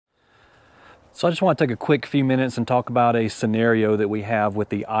So I just want to take a quick few minutes and talk about a scenario that we have with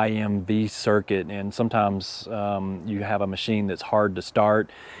the IMV circuit. And sometimes you have a machine that's hard to start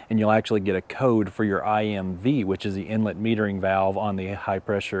and you'll actually get a code for your IMV, which is the inlet metering valve on the high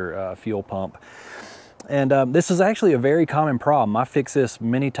pressure fuel pump. And this is actually a very common problem. I fix this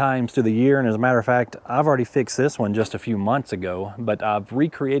many times through the year, and as a matter of fact, I've already fixed this one just a few months ago, but I've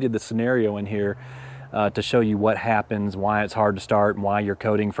recreated the scenario in here to show you what happens, why it's hard to start, and why you're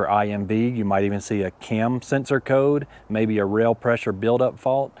coding for IMV. You might even see a cam sensor code, maybe a rail pressure buildup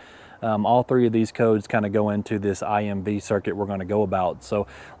fault. All three of these codes kind of go into this IMV circuit we're going to go about. So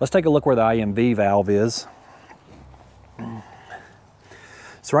let's take a look where the IMV valve is.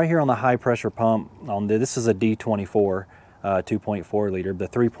 So right here on the high pressure pump, this is a D24 2.4 liter. The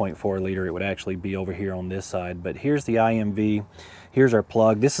 3.4 liter, it would actually be over here on this side. But here's the IMV. Here's our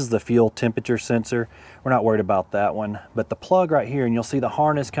plug. This is the fuel temperature sensor. We're not worried about that one. But the plug right here, and you'll see the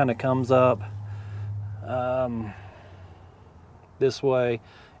harness kind of comes up this way,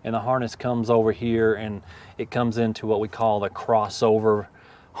 and the harness comes over here, and it comes into what we call the crossover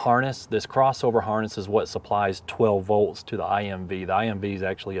harness. This crossover harness is what supplies 12 volts to the IMV. The IMV is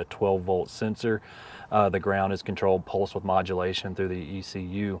actually a 12 volt sensor. The ground is controlled pulse width modulation through the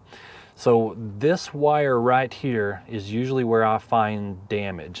ECU. So this wire right here is usually where I find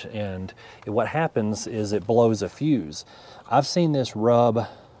damage, and what happens is it blows a fuse. I've seen this rub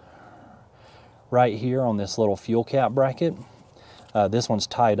right here on this little fuel cap bracket. This one's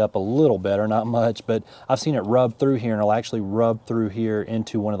tied up a little better, not much, but I've seen it rub through here, and it'll actually rub through here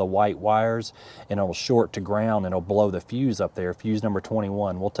into one of the white wires, and it'll short to ground, and it'll blow the fuse up there, fuse number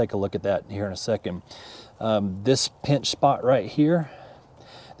 21. We'll take a look at that here in a second. This pinch spot right here,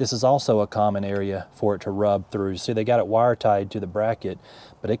 this is also a common area for it to rub through. See, they got it wire tied to the bracket,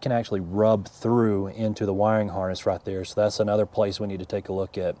 but it can actually rub through into the wiring harness right there. So that's another place we need to take a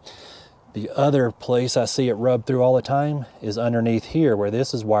look at. The other place I see it rub through all the time is underneath here where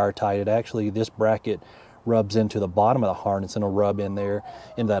this is wire tied. This bracket rubs into the bottom of the harness, and it'll rub in there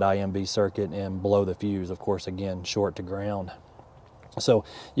in that IMV circuit and blow the fuse. Of course, again, short to ground. So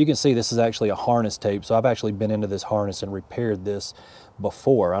you can see this is actually a harness tape. So I've actually been into this harness and repaired this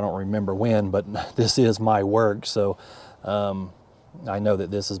before. I don't remember when, but this is my work. So I know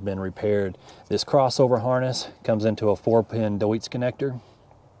that this has been repaired. This crossover harness comes into a 4-pin Deutz connector,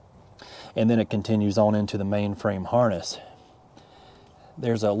 and then it continues on into the mainframe harness.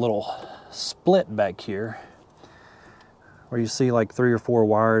 There's a little split back here where you see like 3 or 4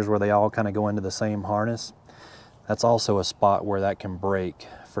 wires where they all kind of go into the same harness. That's also a spot where that can break.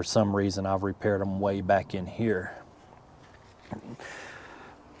 For some reason, I've repaired them way back in here.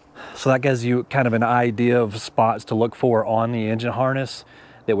 So that gives you kind of an idea of spots to look for on the engine harness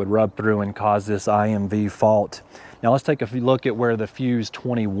that would rub through and cause this IMV fault. Now let's take a look at where the fuse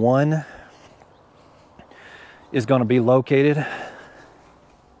 21 is going to be located.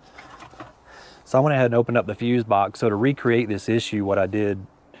 So I went ahead and opened up the fuse box. So to recreate this issue, what I did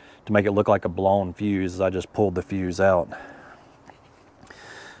to make it look like a blown fuse is I just pulled the fuse out.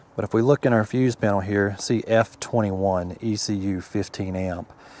 But if we look in our fuse panel here, see F21 ECU 15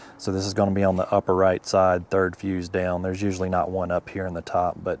 amp. So this is going to be on the upper right side, third fuse down. There's usually not one up here in the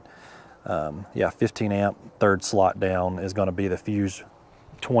top, but yeah, 15 amp, third slot down is going to be the fuse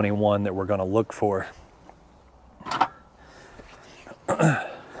 21 that we're going to look for.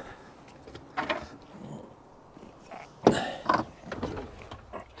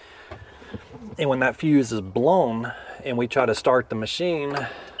 And when that fuse is blown and we try to start the machine,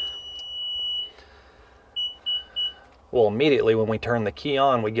 well, immediately when we turn the key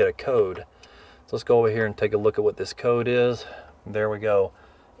on, we get a code. So let's go over here and take a look at what this code is. There we go.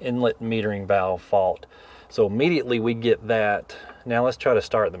 Inlet metering valve fault. So immediately we get that. Now let's try to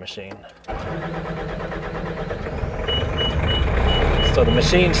start the machine. So the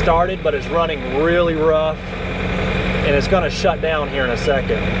machine started, but it's running really rough, and it's going to shut down here in a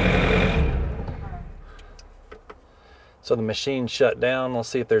second. So the machine shut down. Let's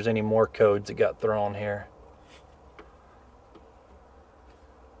see if there's any more codes that got thrown here.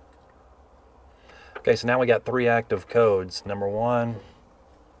 Okay, so now we got 3 active codes. Number 1,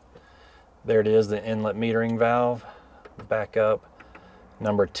 there it is, the inlet metering valve. Back up.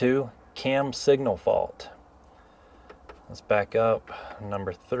 Number 2, cam signal fault. Let's back up.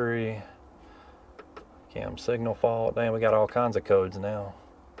 Number 3, cam signal fault. Dang, we got all kinds of codes now.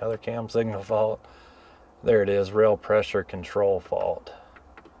 Another cam signal fault. There it is, rail pressure control fault.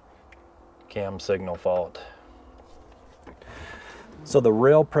 Cam signal fault. So the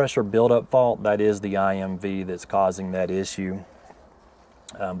rail pressure buildup fault, that is the IMV that's causing that issue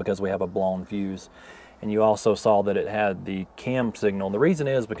because we have a blown fuse. and you also saw that it had the cam signal. And the reason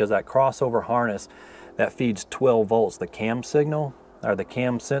is because that crossover harness that feeds 12 volts, the cam signal, or the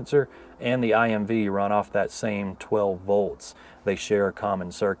cam sensor, and the IMV run off that same 12 volts. They share a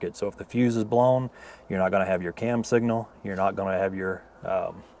common circuit. So if the fuse is blown, you're not going to have your cam signal, you're not going to have your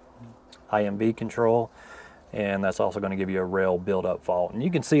IMV control, and that's also going to give you a rail buildup fault. And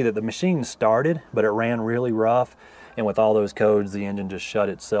you can see that the machine started, but it ran really rough, and with all those codes, the engine just shut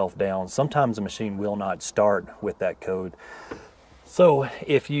itself down. Sometimes the machine will not start with that code. So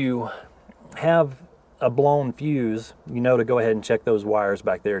if you have a blown fuse, you know to go ahead and check those wires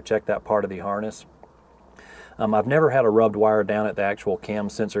back there, check that part of the harness. I've never had a rubbed wire down at the actual cam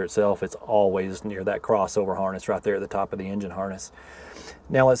sensor itself. It's always near that crossover harness right there at the top of the engine harness.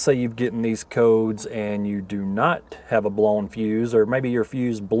 Now let's say you've gotten these codes and you do not have a blown fuse, or maybe your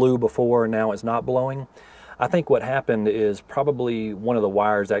fuse blew before and now it's not blowing. I think what happened is probably one of the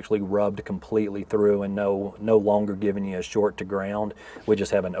wires actually rubbed completely through and no longer giving you a short to ground. We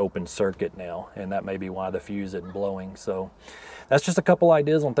just have an open circuit now, and that may be why the fuse isn't blowing. So that's just a couple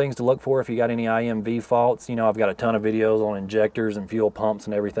ideas on things to look for if you got any IMV faults. You know, I've got a ton of videos on injectors and fuel pumps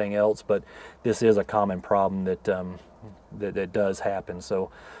and everything else, but this is a common problem that that does happen. So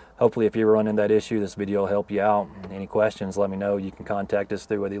hopefully if you're running that issue, this video will help you out. Any questions, let me know. You can contact us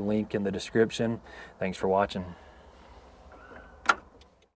through the link in the description. Thanks for watching.